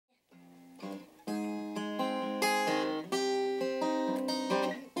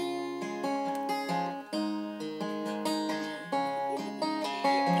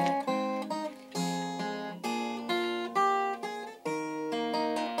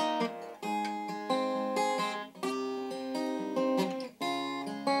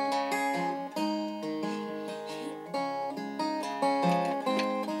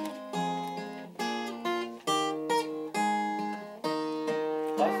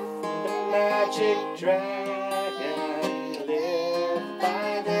magic dragon lived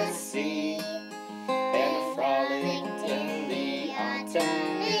by the sea and frolicked in the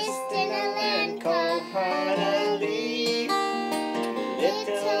autumn mist in a land called Honolulu.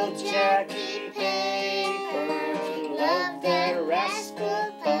 Little Jackie Paper loved that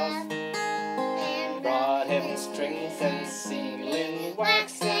rascal Puff and brought him strings and sealing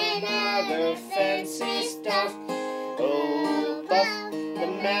wax and other fancy stuff. Oh, Puff, the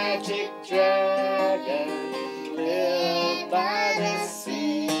magic dragon, lived by the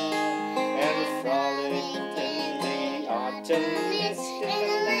sea and frolicked in the autumn mist in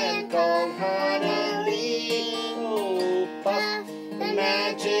a land called Honolulu. Oh, Puff, the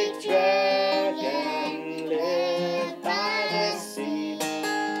magic dragon, lived by the sea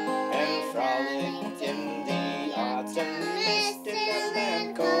and frolicked in the autumn mist in a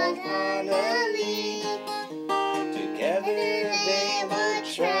land called Honolulu. Together they would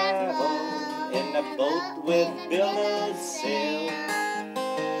travel in a boat with billowed sail.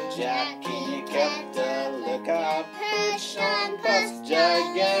 Jackie kept a lookout perched on Puff's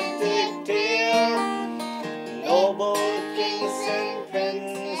gigantic tail. Noble kings and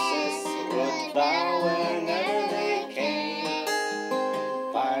princes would bow whenever they came.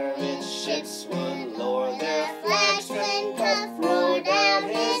 Pirate ships would lower their flags when Puff roared out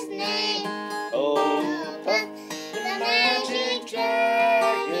his name. Oh, Puff, the magic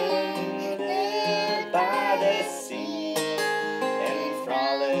dragon, lived by the sea and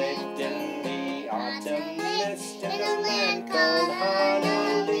frolicked in the autumn mist in a land called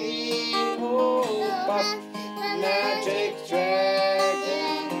Honolulu. Oh, Puff, the magic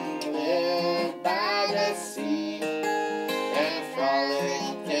dragon, lived by the sea and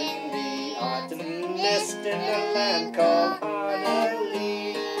frolicked in the autumn mist in a land called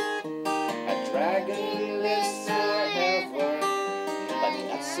Honolulu. A dragon lives forever, but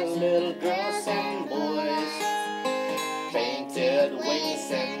not so little girls and boys. Painted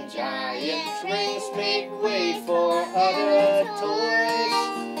wings and giant rings make way for other toys.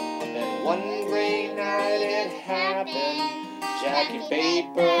 And one great night it happened, Jackie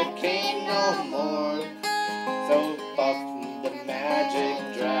Paper came no more. So Puff, the magic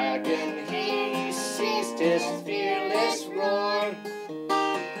dragon, he ceased his fearless roar.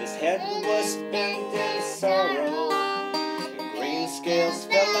 His head was bent in sorrow, green scales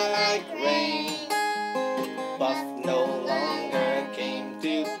fell like rain. Puff no longer came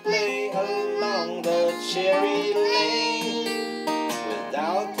to play along the cherry lane.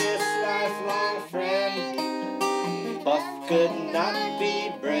 Without his lifelong friend, Puff could not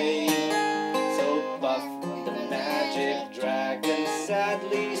be brave. So Puff, the magic dragon,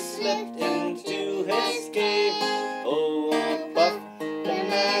 sadly slipped into his cave. Oh, Puff, the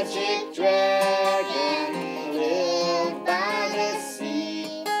magic dragon, lived by the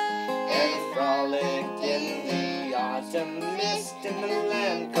sea and frolicked in the autumn mist in the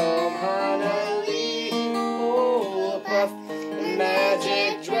land called Honolulu. Oh, Puff, the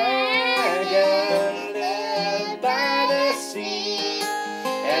magic dragon, lived by the sea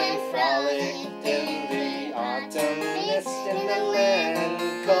and frolicked in the autumn mist in the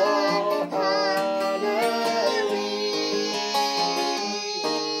land called Honolulu.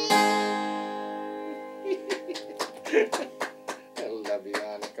 I love you,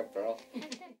 Anika Pearl.